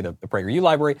 obviously the PragerU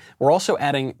library. We're also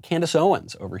adding Candace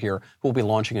Owens over here, who will be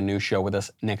launching a new show with us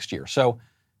next year. So,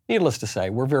 needless to say,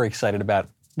 we're very excited about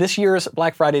this year's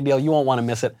Black Friday deal. You won't want to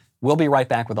miss it. We'll be right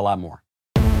back with a lot more.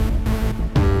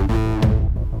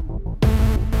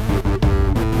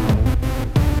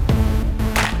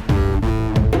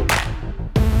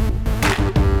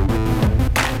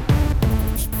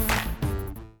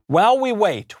 While we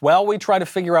wait, while we try to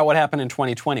figure out what happened in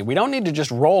 2020, we don't need to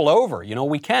just roll over. You know,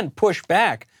 we can push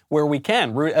back where we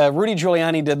can. Rudy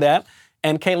Giuliani did that,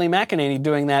 and Kayleigh McEnany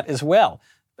doing that as well.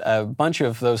 A bunch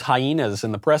of those hyenas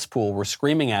in the press pool were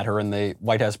screaming at her in the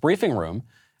White House briefing room,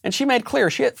 and she made clear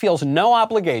she feels no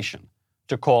obligation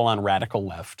to call on radical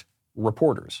left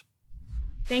reporters.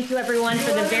 Thank you, everyone,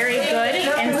 for the very good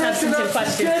and substantive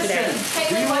questions today.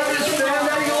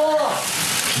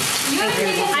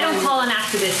 I don't call on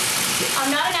activists.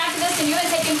 I'm not an activist, and you have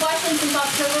taken questions since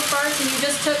October 1st, and you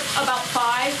just took about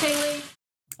 5, Kayleigh.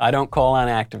 I don't call on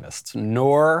activists,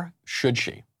 nor should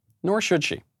she. Nor should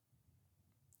she.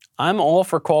 I'm all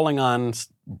for calling on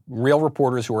real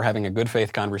reporters who are having a good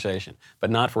faith conversation, but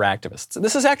not for activists.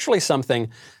 This is actually something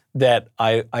that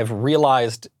I've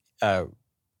realized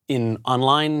in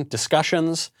online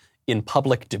discussions, in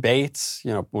public debates,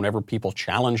 you know, whenever people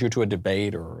challenge you to a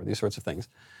debate or these sorts of things.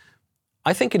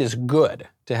 I think it is good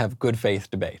to have good faith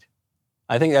debate.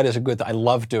 I think that is a good, I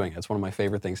love doing it. It's one of my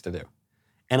favorite things to do.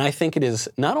 And I think it is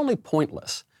not only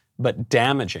pointless, but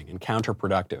damaging and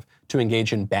counterproductive to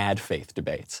engage in bad faith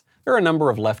debates. There are a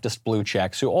number of leftist blue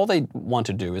checks who all they want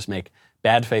to do is make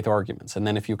bad faith arguments. And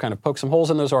then if you kind of poke some holes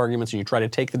in those arguments and you try to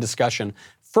take the discussion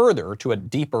further to a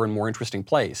deeper and more interesting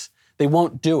place, they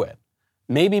won't do it.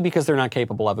 Maybe because they're not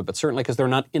capable of it, but certainly because they're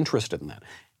not interested in that.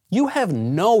 You have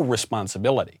no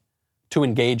responsibility to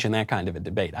engage in that kind of a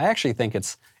debate. I actually think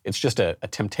it's just a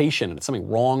temptation and it's something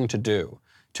wrong to do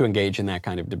to engage in that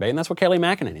kind of debate. And that's what Kayleigh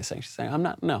McEnany is saying. She's saying, I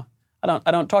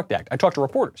don't talk to activists. I talk to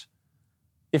reporters.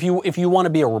 If you want to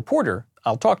be a reporter,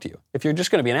 I'll talk to you. If you're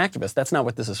just going to be an activist, that's not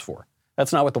what this is for.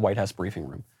 That's not what the White House briefing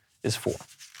room is for.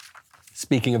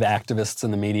 Speaking of activists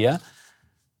in the media,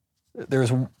 there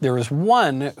is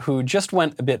one who just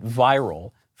went a bit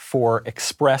viral for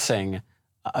expressing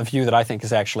a view that I think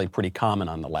is actually pretty common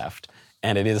on the left.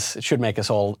 And it should make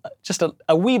us all just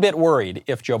a wee bit worried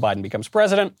if Joe Biden becomes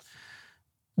president.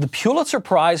 The Pulitzer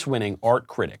Prize winning art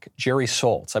critic, Jerry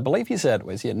Saltz, I believe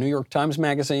was he at New York Times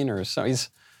Magazine or so?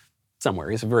 He's somewhere.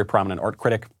 He's a very prominent art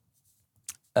critic.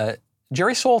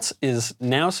 Jerry Saltz is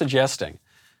now suggesting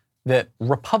that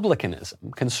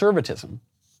republicanism, conservatism,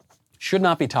 should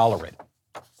not be tolerated.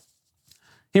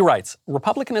 He writes,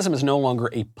 republicanism is no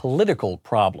longer a political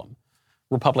problem.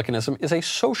 Republicanism is a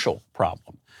social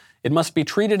problem. It must be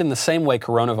treated in the same way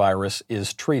coronavirus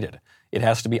is treated. It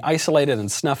has to be isolated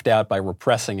and snuffed out by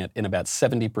repressing it in about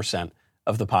 70%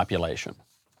 of the population.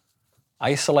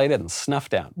 Isolated and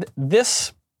snuffed out.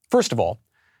 This, first of all,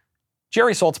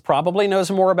 Jerry Saltz probably knows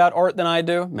more about art than I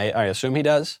do. I assume he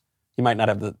does. He might not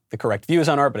have the correct views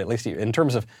on art, but at least in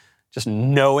terms of just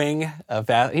knowing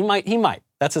that, he might.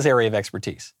 That's his area of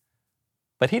expertise.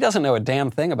 But he doesn't know a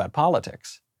damn thing about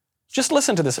politics. Just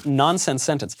listen to this nonsense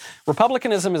sentence.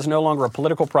 Republicanism is no longer a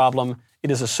political problem.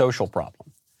 It is a social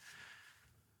problem.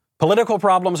 Political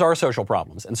problems are social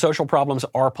problems, and social problems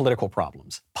are political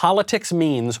problems. Politics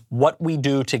means what we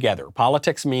do together.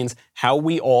 Politics means how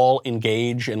we all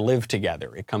engage and live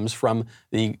together. It comes from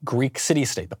the Greek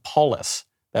city-state, the polis.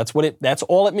 That's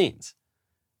all it means.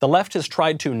 The left has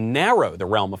tried to narrow the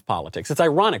realm of politics. It's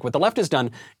ironic. What the left has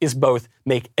done is both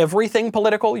make everything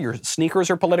political. Your sneakers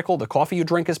are political. The coffee you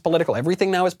drink is political.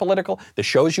 Everything now is political. The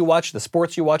shows you watch, the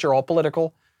sports you watch are all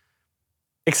political,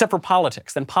 except for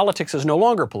politics. Then politics is no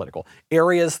longer political.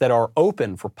 Areas that are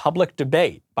open for public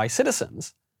debate by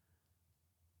citizens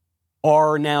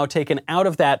are now taken out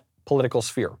of that political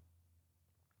sphere.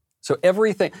 So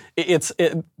everything,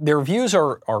 their views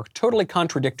are totally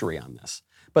contradictory on this.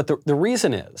 But the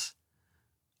reason is,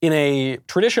 in a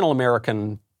traditional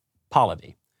American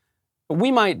polity, we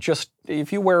might just,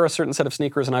 if you wear a certain set of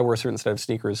sneakers and I wear a certain set of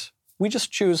sneakers, we just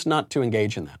choose not to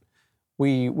engage in that.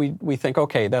 We think,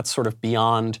 okay, that's sort of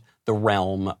beyond the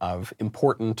realm of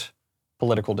important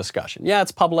political discussion. Yeah,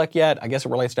 it's public yet. I guess it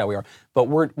relates to how we are. But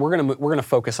we're gonna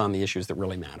focus on the issues that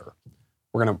really matter.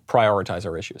 We're going to prioritize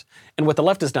our issues. And what the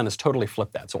left has done is totally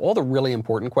flip that. So all the really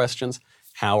important questions,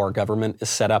 how our government is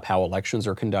set up, how elections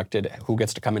are conducted, who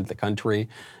gets to come into the country,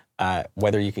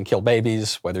 whether you can kill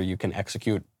babies, whether you can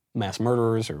execute mass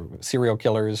murderers or serial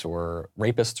killers or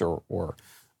rapists or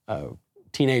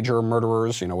teenager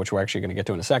murderers, which we're actually going to get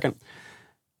to in a second.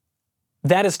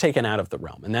 That is taken out of the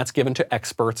realm, and that's given to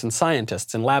experts and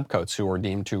scientists in lab coats who are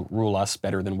deemed to rule us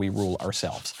better than we rule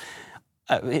ourselves.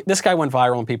 This guy went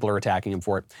viral and people are attacking him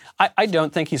for it. I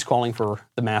don't think he's calling for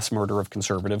the mass murder of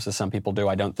conservatives, as some people do.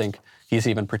 I don't think he's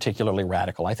even particularly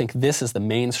radical. I think this is the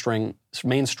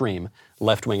mainstream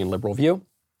left-wing and liberal view.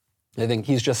 I think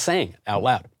he's just saying it out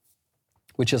loud,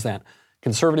 which is that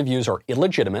conservative views are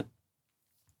illegitimate.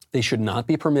 They should not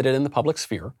be permitted in the public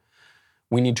sphere.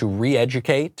 We need to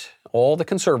re-educate all the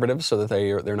conservatives so that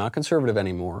they're not conservative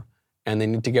anymore, and they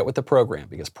need to get with the program,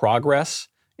 because progress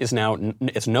is now,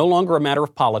 it's no longer a matter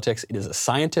of politics. It is a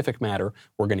scientific matter.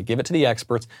 We're going to give it to the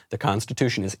experts. The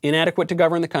Constitution is inadequate to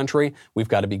govern the country. We've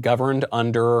got to be governed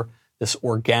under this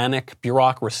organic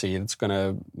bureaucracy. It's going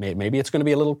to, maybe it's going to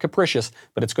be a little capricious,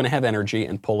 but it's going to have energy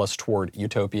and pull us toward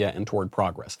utopia and toward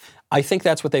progress. I think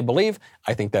that's what they believe.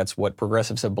 I think that's what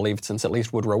progressives have believed since at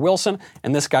least Woodrow Wilson,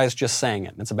 and this guy's just saying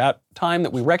it. And it's about time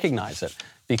that we recognize it,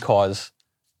 because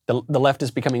the left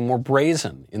is becoming more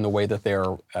brazen in the way that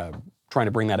they're trying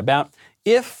to bring that about.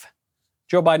 If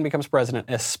Joe Biden becomes president,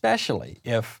 especially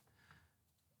if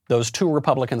those 2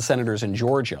 Republican senators in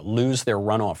Georgia lose their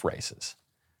runoff races,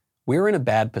 we're in a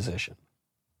bad position.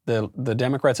 The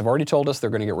Democrats have already told us they're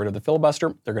going to get rid of the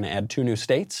filibuster. They're going to add 2 new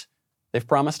states, they've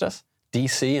promised us,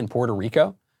 D.C. and Puerto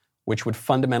Rico, which would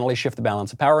fundamentally shift the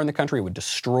balance of power in the country. It would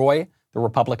destroy the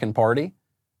Republican Party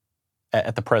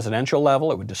at the presidential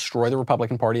level. It would destroy the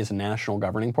Republican Party as a national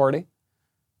governing party.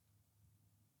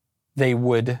 They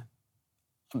would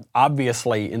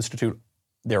obviously institute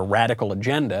their radical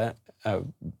agenda,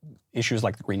 issues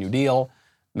like the Green New Deal,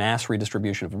 mass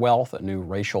redistribution of wealth, a new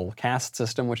racial caste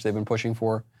system, which they've been pushing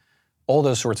for, all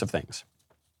those sorts of things.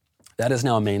 That is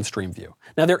now a mainstream view.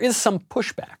 Now, there is some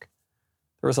pushback.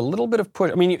 There is a little bit of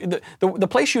push. I mean, the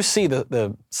place you see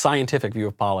the scientific view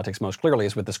of politics most clearly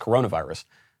is with this coronavirus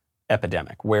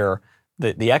epidemic, where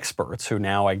the experts, who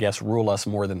now, I guess, rule us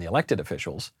more than the elected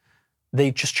officials, they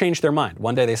just changed their mind.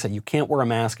 One day they said, you can't wear a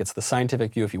mask. It's the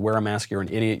scientific view. If you wear a mask, you're an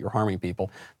idiot. You're harming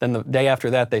people. Then the day after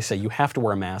that, they say, you have to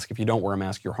wear a mask. If you don't wear a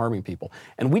mask, you're harming people.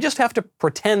 And we just have to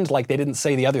pretend like they didn't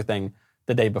say the other thing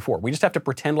the day before. We just have to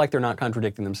pretend like they're not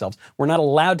contradicting themselves. We're not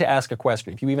allowed to ask a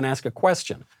question. If you even ask a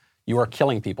question, you are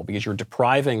killing people, because you're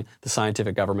depriving the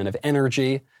scientific government of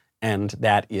energy, and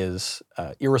that is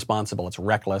irresponsible. It's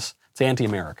reckless. It's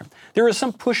anti-American. There is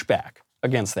some pushback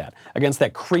against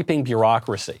that creeping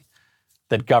bureaucracy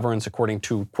that governs according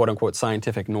to quote-unquote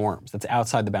scientific norms, that's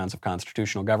outside the bounds of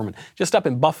constitutional government. Just up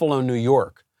in Buffalo, New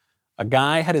York, a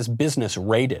guy had his business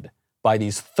raided by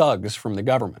these thugs from the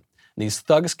government. And these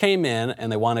thugs came in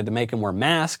and they wanted to make him wear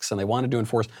masks, and they wanted to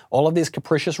enforce all of these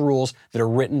capricious rules that are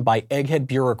written by egghead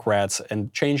bureaucrats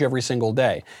and change every single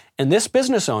day. And this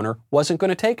business owner wasn't going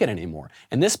to take it anymore.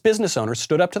 And this business owner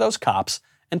stood up to those cops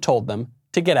and told them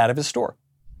to get out of his store.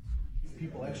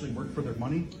 People actually work for their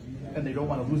money, and they don't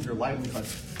want to lose their livelihood.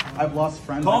 I've lost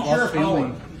friends, I've lost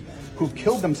family who've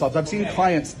killed themselves. I've seen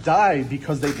clients die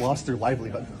because they've lost their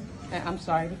livelihood. I'm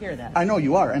sorry to hear that. I know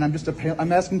you are, and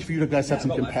I'm asking for you to guys have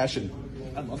some compassion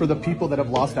for the people that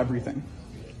have lost everything.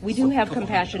 We do have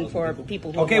compassion for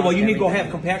people who Okay, well, you need to go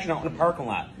have compassion out in the parking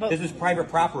lot. But this is private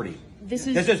property. This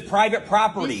is private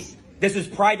property. This is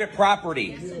private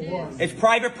property. It's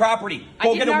private property.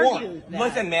 Go get a warrant.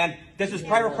 Listen, man, this is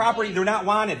private property. They're not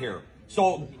wanted here.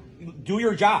 So do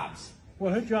your jobs.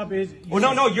 Well, her job is...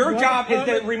 Well, no, your job is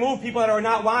to remove people that are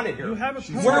not wanted here. You have a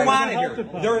permit. We're wanted here.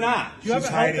 They're not. She's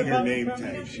hiding her name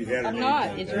tag. She had a I'm name not.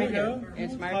 tag. It's right here.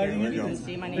 It's marked here. You can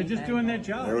see my name They're just tag. doing their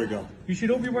job. There we go. You should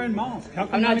all be wearing masks. How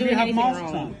come I'm not none of you doing have anything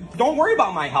masks wrong. on? Don't worry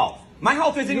about my health. My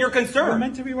health isn't your You're concern.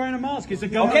 meant to be wearing a mask. It's a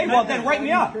government Okay, well, mandate. then write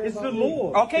me up. It's the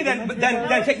law. Okay, then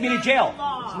take me to jail. It's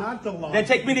not the law. Then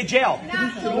take me to jail.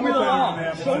 Show me the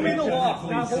law. Show me the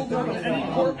law.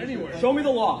 Show me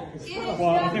the law. Well,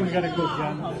 I think we got to go,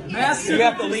 John. You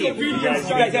have to leave. You guys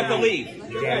have to leave.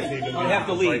 You guys need to leave. You have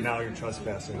to leave. Right now, you're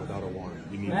trespassing without a warrant.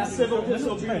 You need Mass to civil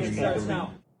disobedience starts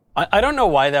now. I don't know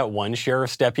why that one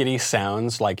sheriff's deputy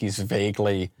sounds like he's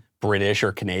vaguely British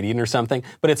or Canadian or something,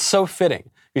 but it's so fitting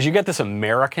because you get this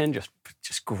American, just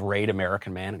great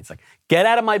American man, and he's like, "Get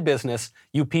out of my business!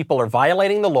 You people are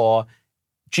violating the law."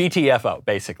 GTFO,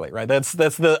 basically, right? That's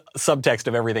the subtext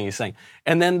of everything he's saying.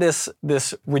 And then this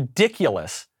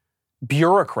ridiculous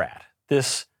bureaucrat,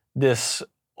 this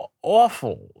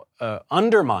awful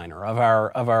underminer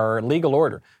of our legal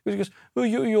order. He goes, "Oh,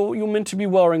 you're meant to be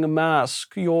wearing a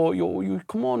mask. You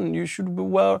come on, you should be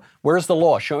Where's the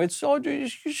law? You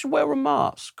should wear a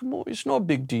mask. Come on, it's not a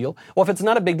big deal. Well, if it's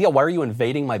not a big deal, why are you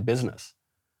invading my business?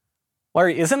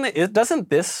 Doesn't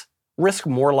this risk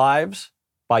more lives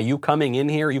by you coming in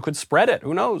here? You could spread it.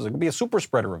 Who knows? It could be a super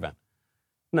spreader event.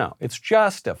 No, it's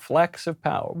just a flex of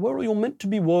power. Well, you're meant to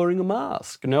be wearing a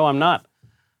mask. No, I'm not.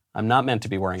 I'm not meant to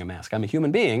be wearing a mask. I'm a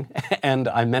human being, and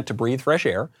I'm meant to breathe fresh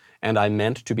air, and I'm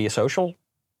meant to be a social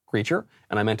creature,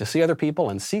 and I'm meant to see other people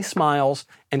and see smiles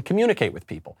and communicate with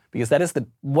people, because that is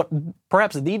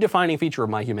perhaps the defining feature of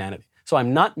my humanity. So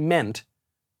I'm not meant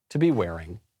to be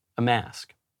wearing a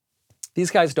mask.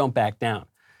 These guys don't back down.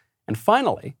 And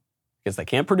finally, because they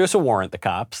can't produce a warrant, the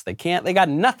cops, they got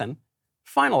nothing,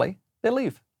 finally, they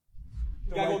leave.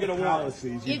 You gotta go get a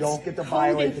warrant. You don't get to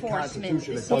violate the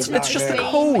Constitution. It's just the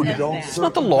code. It's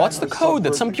not the law, it's the code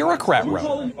that some bureaucrat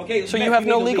wrote. So you have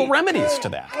no legal remedies to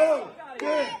that.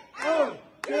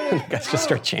 You guys just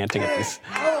start chanting at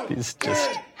these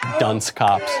just dunce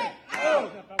cops.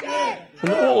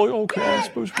 Oh, okay, I'm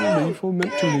supposed to leave. We're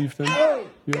meant to leave then.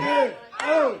 Yeah.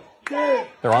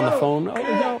 They're on the phone. Oh,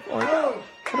 yeah,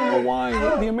 I don't know why.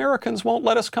 The Americans won't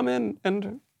let us come in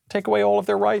and take away all of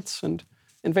their rights and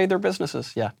invade their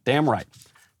businesses. Yeah, damn right.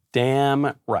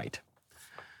 Damn right.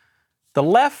 The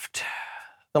left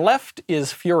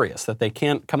is furious that they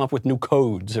can't come up with new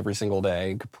codes every single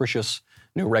day, capricious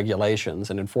new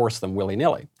regulations, and enforce them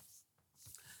willy-nilly.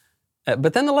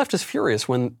 But then the left is furious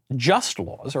when just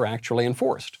laws are actually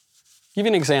enforced. I'll give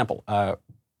you an example.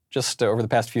 Just over the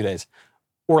past few days,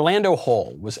 Orlando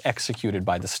Hall was executed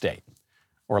by the state.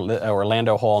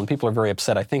 Orlando Hall, and people are very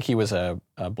upset. I think he was a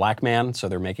black man, so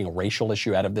they're making a racial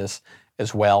issue out of this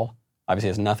as well. Obviously,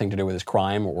 it has nothing to do with his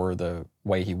crime or the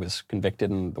way he was convicted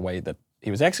and the way that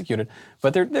he was executed.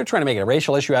 But they're trying to make it a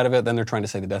racial issue out of it. Then they're trying to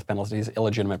say the death penalty is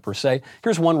illegitimate per se.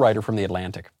 Here's one writer from The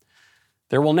Atlantic.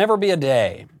 There will never be a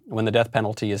day when the death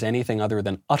penalty is anything other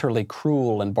than utterly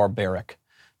cruel and barbaric.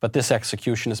 But this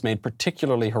execution is made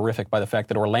particularly horrific by the fact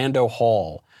that Orlando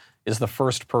Hall is the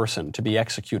first person to be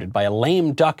executed by a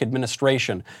lame duck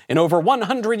administration in over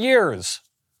 100 years.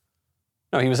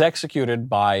 No, he was executed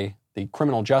by the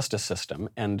criminal justice system,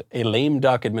 and a lame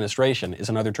duck administration is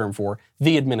another term for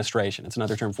the administration. It's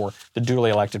another term for the duly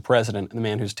elected president and the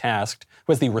man who's tasked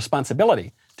with the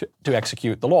responsibility to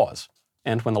execute the laws,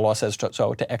 and when the law says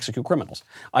so, to execute criminals.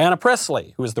 Ayanna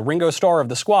Pressley, who is the Ringo Starr of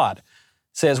the squad,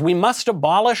 says we must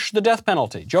abolish the death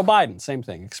penalty. Joe Biden, same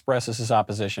thing, expresses his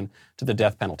opposition to the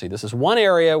death penalty. This is one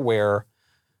area where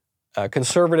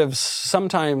conservatives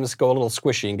sometimes go a little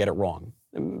squishy and get it wrong.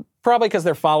 Probably because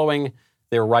they're following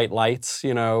their right lights,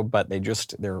 but they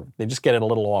just get it a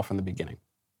little off in the beginning.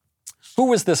 Who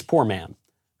was this poor man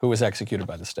who was executed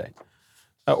by the state?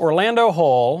 Orlando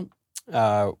Hall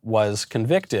was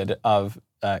convicted of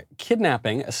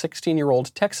kidnapping a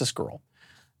 16-year-old Texas girl,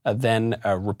 then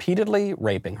repeatedly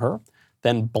raping her,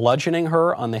 then bludgeoning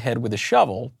her on the head with a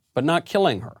shovel, but not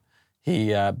killing her.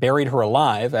 He buried her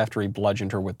alive after he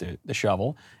bludgeoned her with the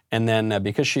shovel, and then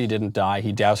because she didn't die,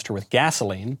 he doused her with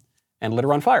gasoline and lit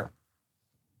her on fire.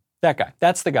 That guy.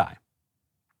 That's the guy.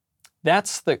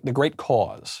 That's the great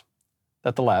cause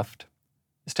that the left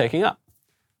is taking up.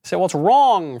 They say, well, it's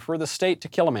wrong for the state to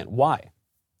kill a man. Why?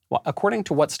 Well, according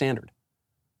to what standard?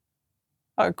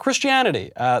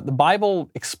 Christianity. The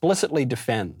Bible explicitly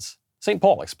defends, St.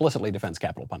 Paul explicitly defends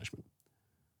capital punishment.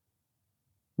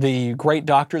 The great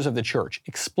doctors of the church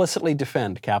explicitly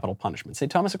defend capital punishment.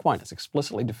 St. Thomas Aquinas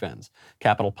explicitly defends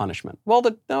capital punishment. Well,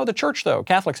 the church, though,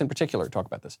 Catholics in particular, talk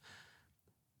about this.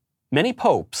 Many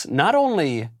popes not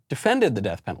only defended the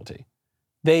death penalty,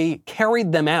 they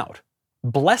carried them out.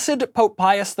 Blessed Pope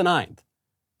Pius IX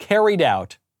carried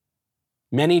out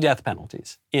many death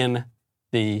penalties in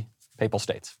the Papal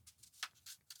States.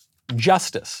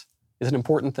 Justice is an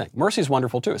important thing. Mercy is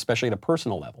wonderful too, especially at a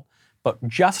personal level. But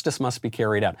justice must be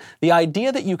carried out. The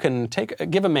idea that you can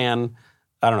give a man,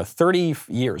 30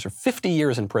 years or 50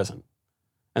 years in prison,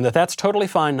 and that's totally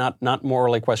fine, not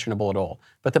morally questionable at all,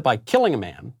 but that by killing a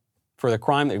man for the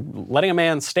crime, letting a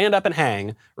man stand up and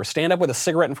hang, or stand up with a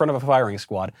cigarette in front of a firing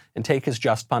squad and take his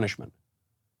just punishment,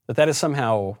 that is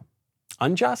somehow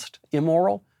unjust,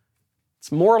 immoral,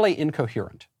 it's morally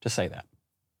incoherent to say that.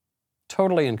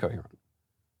 Totally incoherent.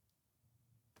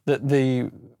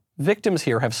 The victims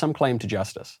here have some claim to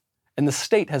justice, and the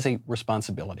state has a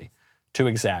responsibility to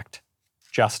exact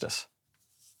justice.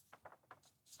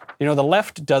 The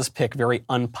left does pick very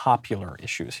unpopular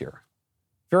issues here.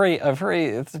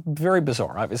 It's very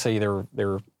bizarre. Obviously,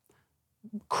 their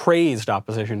crazed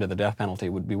opposition to the death penalty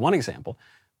would be one example.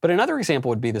 But another example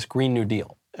would be this Green New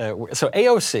Deal. So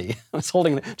AOC was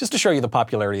holding, just to show you the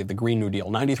popularity of the Green New Deal,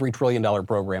 $93 trillion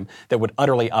program that would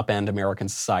utterly upend American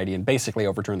society and basically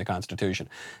overturn the Constitution.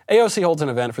 AOC holds an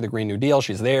event for the Green New Deal.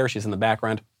 She's there. She's in the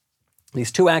background.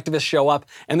 These two activists show up,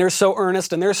 and they're so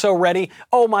earnest, and they're so ready.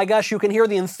 Oh my gosh, you can hear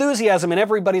the enthusiasm in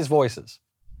everybody's voices.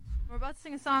 We're about to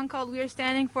sing a song called We Are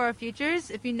Standing for Our Futures.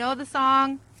 If you know the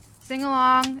song, sing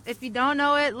along. If you don't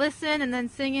know it, listen, and then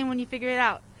sing in when you figure it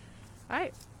out. All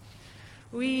right.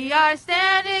 We are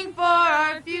standing for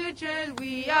our futures.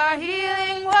 We are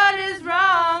healing what is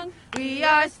wrong. We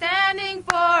are standing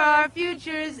for our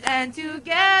futures, and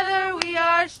together we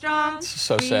are strong. It's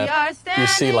so sad. You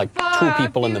see like two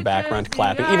people in the background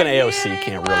clapping. Even AOC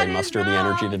can't really muster the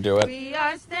energy to do it. We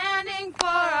are standing for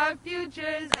our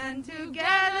futures, and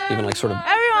together even like sort of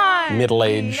everyone,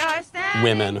 middle-aged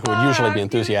women who would usually be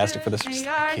enthusiastic for this.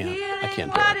 I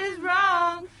can't do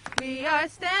it. We are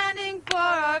standing for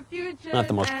our future. Not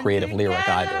the most creative lyric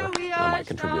either. That might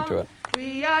contribute to it.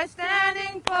 We are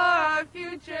standing for our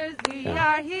futures. We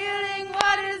are healing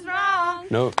what is wrong.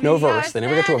 No verse. They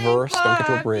never get to a verse. Don't get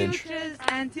to a bridge.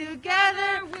 And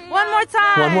together, one more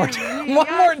time. One more time.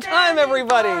 One more time,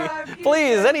 everybody.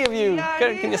 Please, any of you,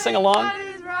 can you sing along?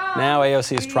 Now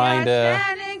AOC is trying to.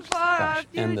 Gosh,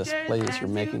 end this, please. You're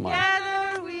making my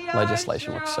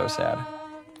legislation look so sad.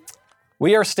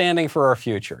 We are standing for our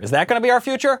future. Is that going to be our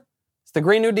future? Is the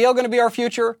Green New Deal going to be our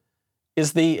future?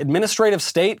 Is the administrative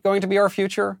state going to be our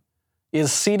future?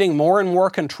 Is ceding more and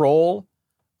more control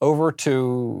over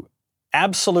to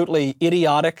absolutely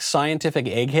idiotic scientific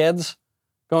eggheads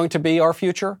going to be our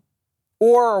future?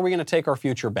 Or are we going to take our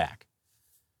future back?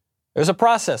 There's a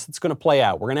process that's going to play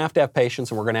out. We're going to have patience,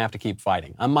 and we're going to have to keep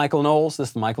fighting. I'm Michael Knowles. This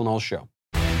is The Michael Knowles Show.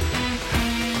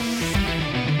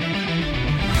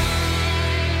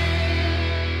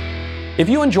 If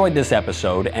you enjoyed this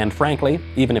episode, and frankly,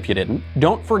 even if you didn't,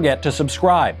 don't forget to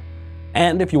subscribe.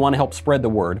 And if you want to help spread the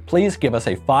word, please give us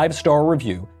a 5-star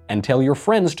review and tell your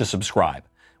friends to subscribe.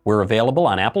 We're available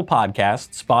on Apple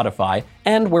Podcasts, Spotify,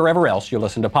 and wherever else you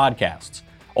listen to podcasts.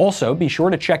 Also, be sure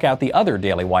to check out the other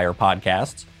Daily Wire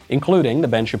podcasts, including The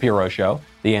Ben Shapiro Show,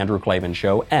 The Andrew Klavan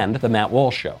Show, and The Matt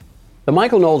Walsh Show. The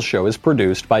Michael Knowles Show is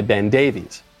produced by Ben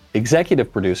Davies.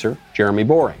 Executive producer, Jeremy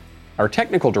Boring. Our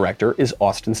technical director is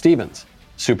Austin Stevens.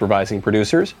 Supervising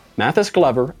producers, Mathis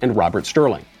Glover and Robert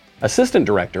Sterling. Assistant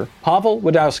director, Pavel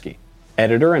Wadowski.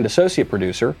 Editor and associate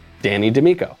producer, Danny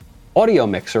D'Amico. Audio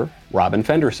mixer, Robin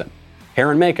Fenderson.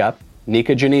 Hair and makeup,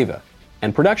 Nika Geneva.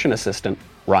 And production assistant,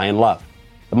 Ryan Love.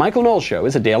 The Michael Knowles Show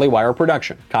is a Daily Wire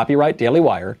production. Copyright Daily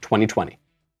Wire 2020.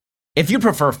 If you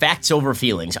prefer facts over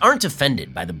feelings, aren't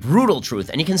offended by the brutal truth,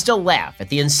 and you can still laugh at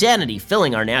the insanity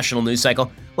filling our national news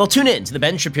cycle, well, tune in to The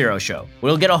Ben Shapiro Show.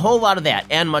 We'll get a whole lot of that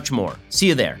and much more. See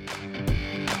you there.